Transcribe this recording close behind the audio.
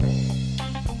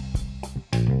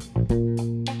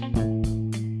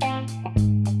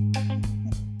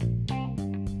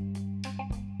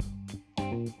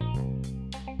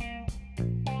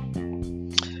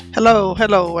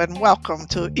Hello, and welcome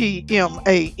to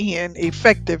EMAN,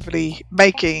 Effectively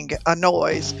Making a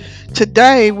Noise.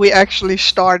 Today, we actually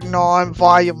starting on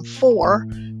volume 4,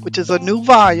 which is a new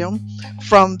volume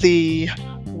from the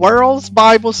World's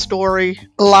Bible Story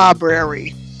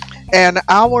Library. And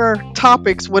our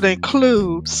topics would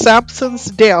include Samson's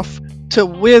death to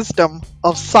wisdom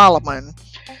of Solomon.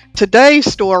 Today's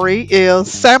story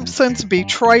is Samson's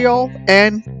betrayal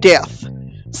and death.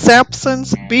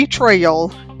 Samson's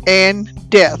betrayal and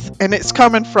death. And it's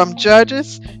coming from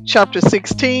Judges chapter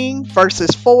 16,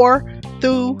 verses 4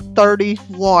 through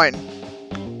 31.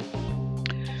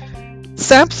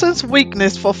 Samson's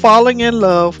weakness for falling in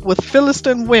love with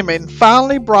Philistine women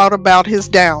finally brought about his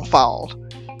downfall.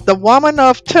 The woman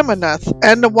of Timnath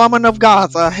and the woman of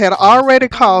Gaza had already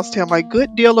caused him a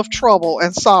good deal of trouble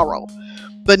and sorrow.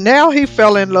 But now he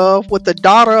fell in love with the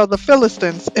daughter of the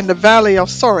Philistines in the valley of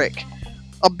Sorek,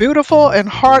 a beautiful and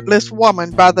heartless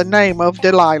woman by the name of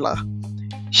Delilah.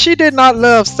 She did not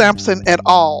love Samson at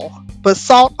all, but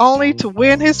sought only to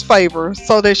win his favor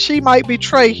so that she might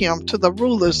betray him to the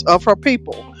rulers of her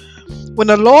people. When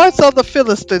the lords of the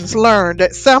Philistines learned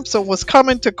that Samson was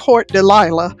coming to court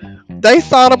Delilah, they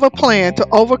thought of a plan to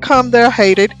overcome their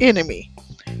hated enemy.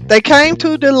 They came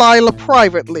to Delilah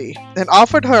privately and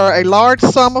offered her a large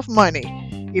sum of money,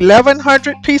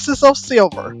 1,100 pieces of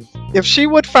silver, if she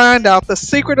would find out the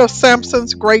secret of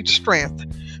Samson's great strength,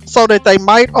 so that they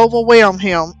might overwhelm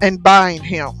him and bind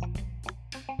him.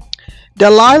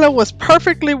 Delilah was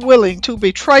perfectly willing to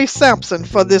betray Samson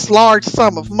for this large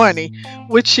sum of money,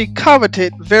 which she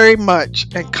coveted very much,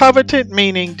 and coveted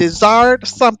meaning desired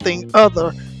something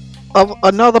other of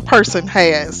another person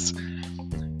has.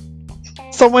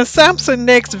 So when Samson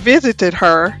next visited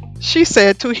her, she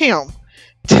said to him,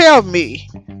 "Tell me,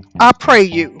 I pray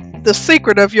you, the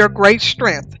secret of your great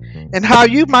strength, and how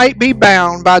you might be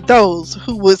bound by those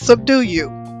who would subdue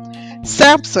you."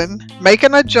 Samson,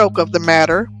 making a joke of the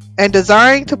matter, and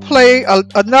desiring to play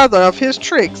another of his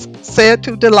tricks, said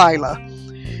to Delilah,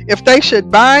 "If they should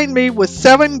bind me with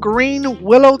 7 green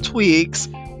willow twigs,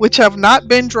 which have not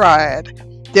been dried,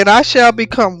 then I shall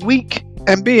become weak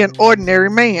and be an ordinary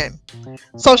man."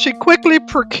 So she quickly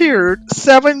procured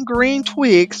 7 green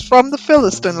twigs from the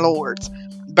Philistine lords,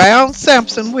 bound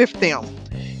Samson with them.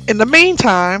 In the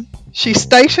meantime, she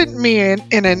stationed men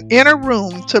in an inner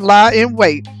room to lie in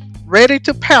wait, ready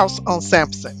to pounce on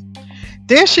Samson.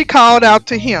 Then she called out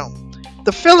to him,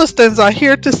 "The Philistines are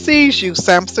here to seize you,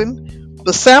 Samson."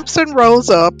 But Samson rose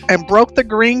up and broke the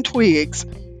green twigs,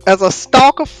 as a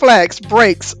stalk of flax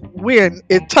breaks when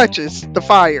it touches the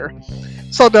fire.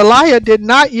 So Delilah did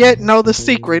not yet know the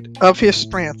secret of his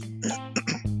strength.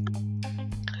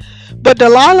 But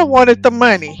Delilah wanted the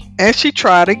money, and she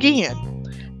tried again.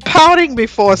 Pouting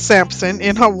before Samson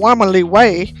in her womanly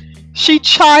way, she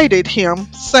chided him,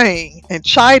 saying, and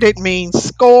chided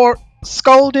means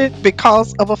scolded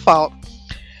because of a fault,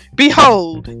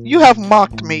 "Behold, you have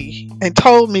mocked me and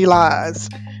told me lies.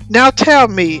 Now tell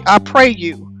me, I pray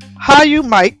you, how you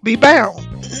might be bound."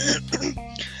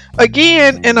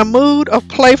 Again, in a mood of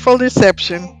playful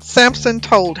deception, Samson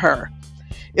told her,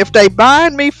 "If they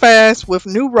bind me fast with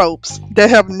new ropes that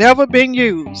have never been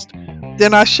used,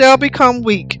 then I shall become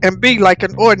weak and be like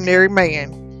an ordinary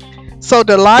man." So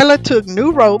Delilah took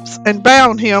new ropes and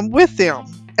bound him with them,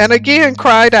 and again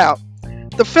cried out,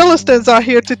 "The Philistines are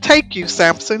here to take you,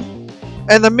 Samson."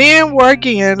 And the men were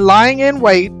again lying in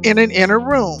wait in an inner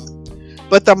room.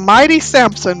 But the mighty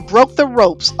Samson broke the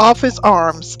ropes off his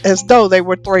arms as though they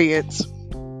were threads.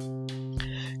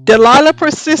 Delilah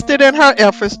persisted in her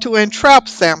efforts to entrap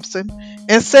Samson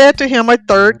and said to him a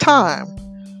third time,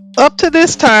 "Up to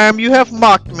this time you have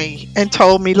mocked me and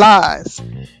told me lies.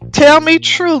 Tell me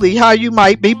truly how you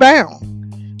might be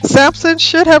bound." Samson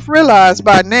should have realized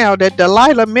by now that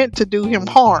Delilah meant to do him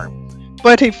harm,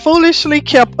 but he foolishly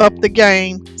kept up the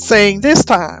game, saying this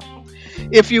time,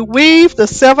 "If you weave the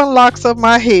 7 locks of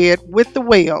my head with the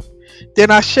web,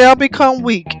 then I shall become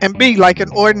weak and be like an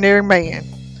ordinary man."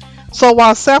 So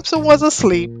while Samson was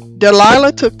asleep,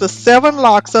 Delilah took the 7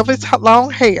 locks of his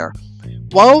long hair,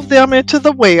 wove them into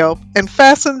the web, and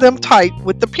fastened them tight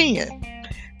with the pin.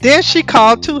 Then she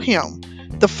called to him,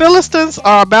 "The Philistines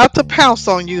are about to pounce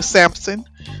on you, Samson."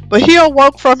 But he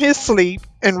awoke from his sleep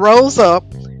and rose up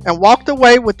and walked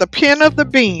away with the pin of the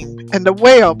beam and the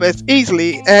web as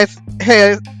easily as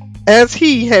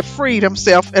he had freed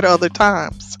himself at other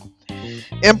times.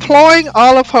 Employing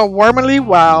all of her womanly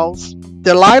wiles,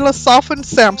 Delilah softened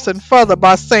Samson further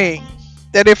by saying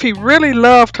that if he really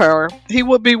loved her, he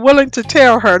would be willing to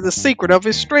tell her the secret of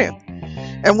his strength.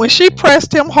 And when she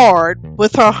pressed him hard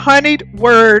with her honeyed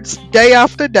words day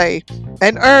after day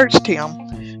and urged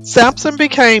him, Samson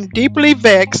became deeply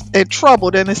vexed and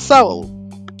troubled in his soul.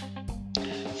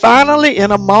 Finally,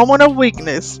 in a moment of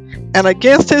weakness and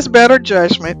against his better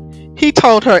judgment, he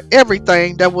told her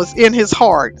everything that was in his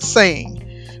heart, saying,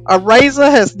 "A razor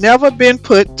has never been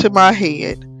put to my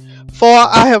head, for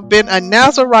I have been a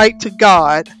Nazarite to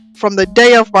God from the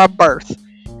day of my birth,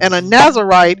 and a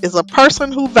Nazarite is a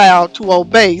person who vowed to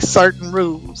obey certain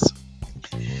rules.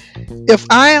 If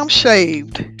I am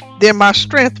shaved, then my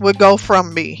strength will go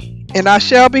from me, and I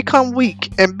shall become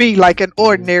weak and be like an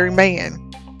ordinary man."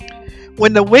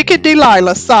 When the wicked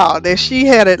Delilah saw that he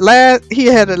had at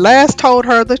last told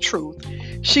her the truth,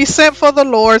 she sent for the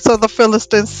lords of the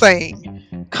Philistines, saying,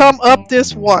 "Come up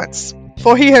this once,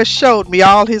 for he has showed me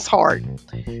all his heart."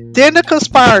 Then the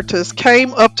conspirators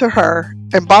came up to her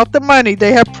and bought the money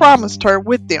they had promised her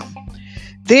with them.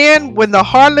 Then, when the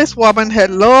heartless woman had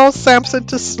lulled Samson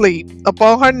to sleep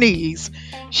upon her knees,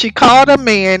 she called a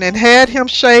man and had him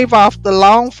shave off the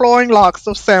long flowing locks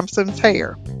of Samson's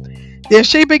hair. Then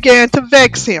she began to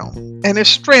vex him, and his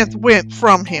strength went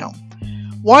from him.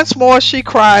 Once more she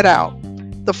cried out,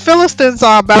 "The Philistines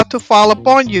are about to fall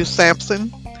upon you,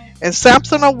 Samson." And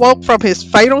Samson awoke from his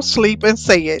fatal sleep and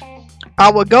said,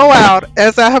 "I will go out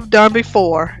as I have done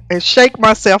before and shake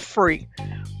myself free."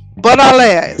 But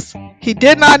alas, he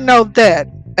did not know that,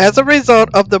 as a result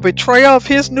of the betrayal of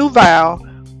his new vow,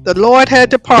 the Lord had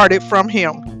departed from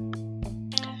him.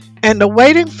 And the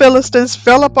waiting Philistines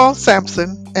fell upon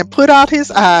Samson and put out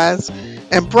his eyes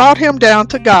and brought him down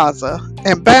to Gaza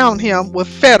and bound him with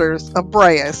fetters of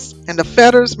brass. And the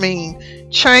fetters mean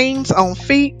chains on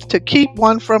feet to keep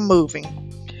one from moving.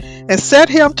 And set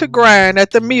him to grind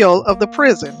at the mill of the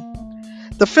prison.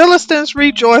 The Philistines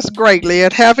rejoiced greatly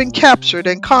at having captured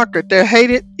and conquered their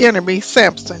hated enemy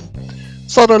Samson.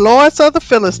 So the lords of the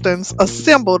Philistines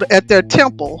assembled at their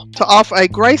temple to offer a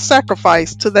great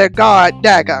sacrifice to their god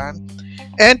Dagon,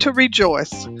 and to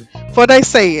rejoice. For they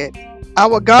said,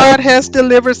 "Our God has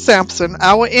delivered Samson,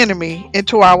 our enemy,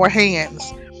 into our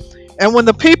hands." And when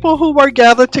the people who were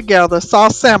gathered together saw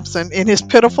Samson in his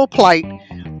pitiful plight,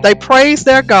 they praised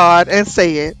their God and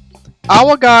said,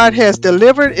 "Our God has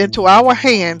delivered into our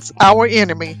hands our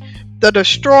enemy, the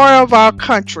destroyer of our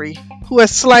country, who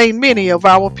has slain many of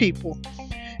our people."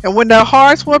 And when their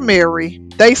hearts were merry,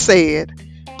 they said,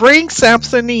 "Bring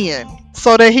Samson in,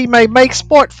 so that he may make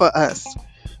sport for us."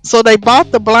 So they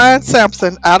brought the blind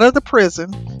Samson out of the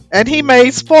prison, and he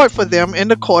made sport for them in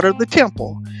the court of the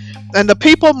temple. And the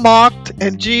people mocked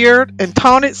and jeered and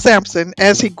taunted Samson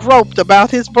as he groped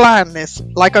about his blindness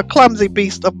like a clumsy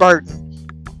beast of burden.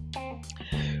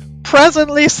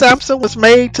 Presently Samson was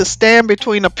made to stand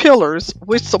between the pillars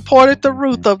which supported the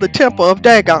roof of the temple of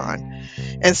Dagon.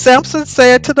 And Samson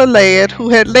said to the lad who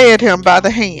had led him by the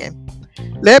hand,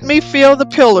 "Let me feel the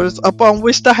pillars upon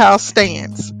which the house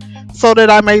stands, so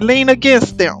that I may lean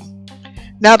against them."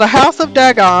 Now the house of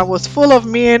Dagon was full of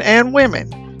men and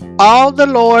women. All the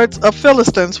lords of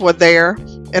Philistines were there,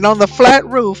 and on the flat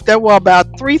roof there were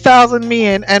about 3,000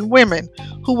 men and women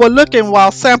who were looking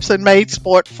while Samson made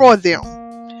sport for them.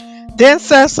 Then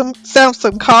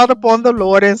Samson called upon the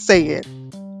Lord and said,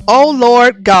 "O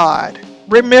Lord God,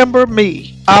 remember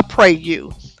me, I pray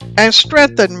you, and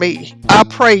strengthen me, I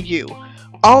pray you,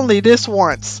 only this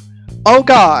once, O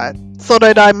God, so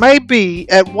that I may be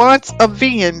at once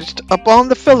avenged upon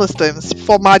the Philistines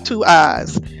for my two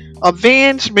eyes."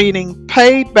 Avenged meaning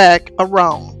paid back a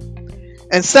wrong.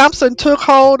 And Samson took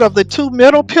hold of the two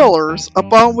middle pillars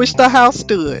upon which the house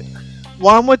stood,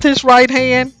 one with his right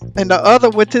hand and the other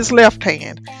with his left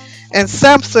hand. And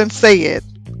Samson said,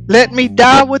 "Let me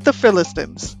die with the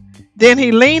Philistines." Then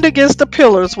he leaned against the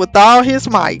pillars with all his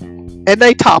might, and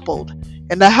they toppled,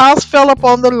 and the house fell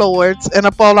upon the lords and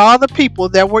upon all the people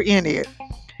that were in it.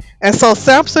 And so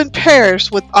Samson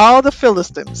perished with all the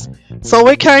Philistines. So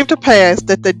it came to pass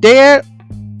that the dead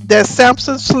that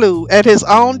Samson slew at his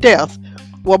own death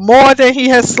were more than he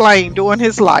had slain during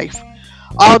his life.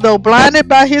 Although blinded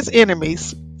by his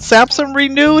enemies, Samson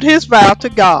renewed his vow to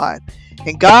God,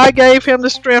 and God gave him the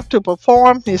strength to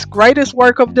perform his greatest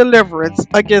work of deliverance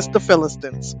against the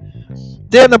Philistines.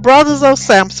 Then the brothers of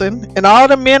Samson and all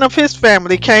the men of his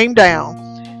family came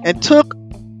down and took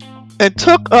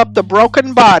up the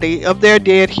broken body of their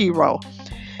dead hero.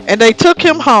 And they took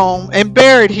him home and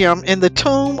buried him in the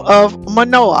tomb of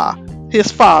Manoah,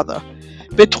 his father,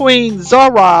 between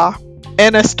Zorah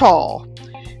and Eshtaol.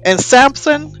 And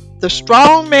Samson, the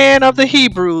strong man of the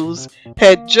Hebrews,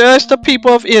 had judged the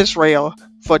people of Israel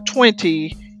for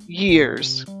 20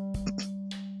 years.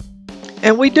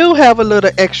 And we do have a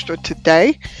little extra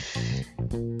today,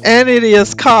 and it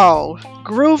is called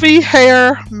Groovy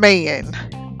Hair Man.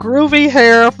 Groovy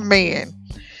Hair Man.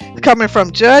 coming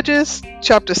from Judges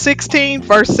chapter 16,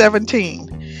 verse 17.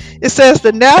 It says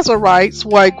the Nazarites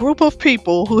were a group of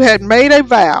people who had made a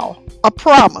vow, a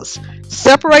promise, to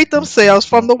separate themselves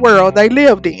from the world they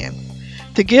lived in,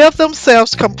 to give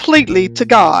themselves completely to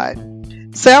God.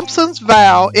 Samson's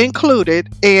vow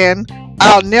included an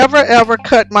 "I'll never ever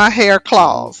cut my hair"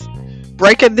 clause.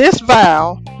 Breaking this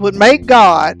vow would make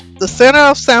God the center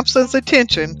of Samson's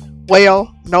attention,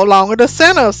 well, no longer the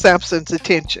center of Samson's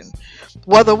attention.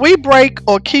 Whether we break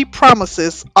or keep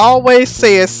promises always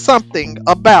says something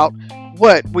about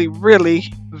what we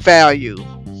really value.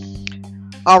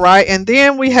 All right, and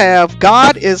then we have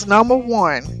God is number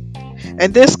one.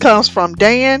 And this comes from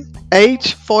Dan,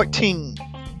 age 14.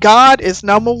 God is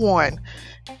number one.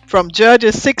 From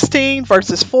Judges 16,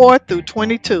 verses 4 through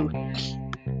 22.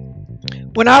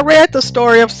 When I read the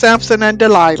story of Samson and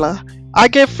Delilah, I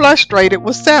get frustrated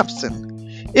with Samson.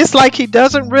 It's like he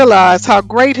doesn't realize how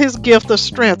great his gift of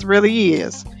strength really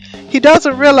is. He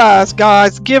doesn't realize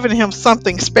God's given him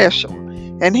something special,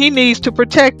 and he needs to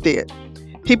protect it.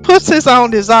 He puts his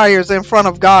own desires in front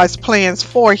of God's plans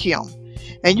for him,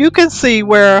 and you can see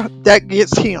where that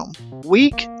gets him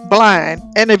weak, blind,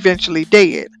 and eventually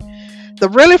dead. The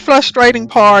really frustrating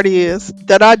part is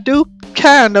that I do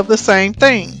kind of the same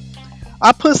thing.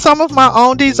 I put some of my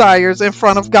own desires in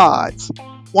front of God's.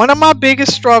 One of my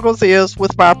biggest struggles is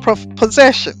with my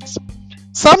possessions.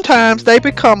 Sometimes they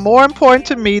become more important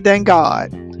to me than God.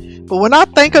 But when I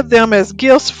think of them as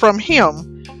gifts from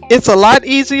Him, it's a lot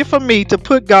easier for me to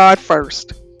put God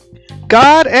first.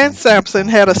 God and Samson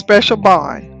had a special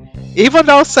bond. Even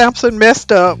though Samson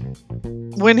messed up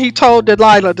when he told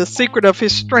Delilah the secret of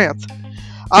his strength,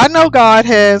 I know God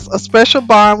has a special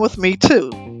bond with me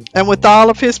too, and with all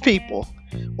of His people.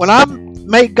 When I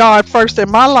make God first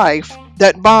in my life,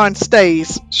 that bond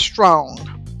stays strong.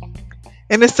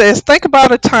 And it says, think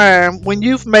about a time when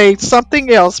you've made something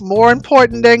else more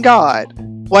important than God.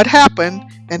 What happened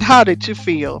and how did you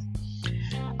feel?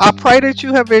 I pray that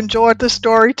you have enjoyed the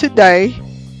story today.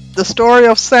 The story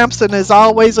of Samson is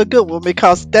always a good one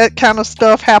because that kind of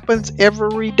stuff happens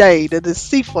every day. The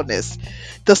deceitfulness,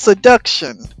 the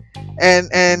seduction,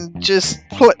 and just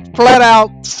flat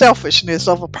out selfishness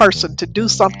of a person to do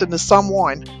something to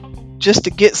someone just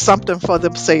to get something for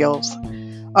themselves.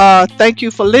 Thank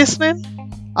you for listening.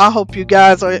 I hope you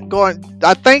guys are going.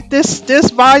 I think this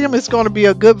volume is going to be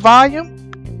a good volume.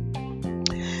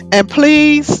 And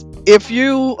please, if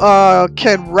you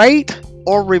can rate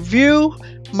or review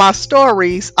my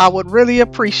stories, I would really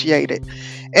appreciate it.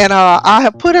 And I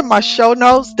have put in my show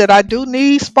notes that I do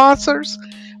need sponsors.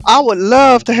 I would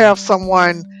love to have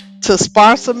someone to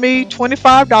sponsor me.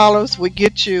 $25 would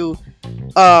get you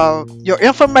your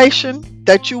information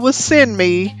that you would send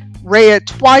me read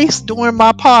twice during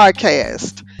my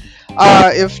podcast.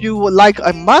 If you would like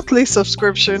a monthly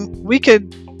subscription, we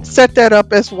could set that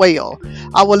up as well.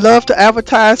 I would love to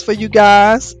advertise for you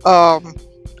guys. I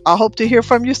hope to hear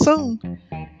from you soon.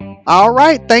 All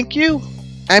right, thank you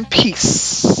and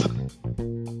peace.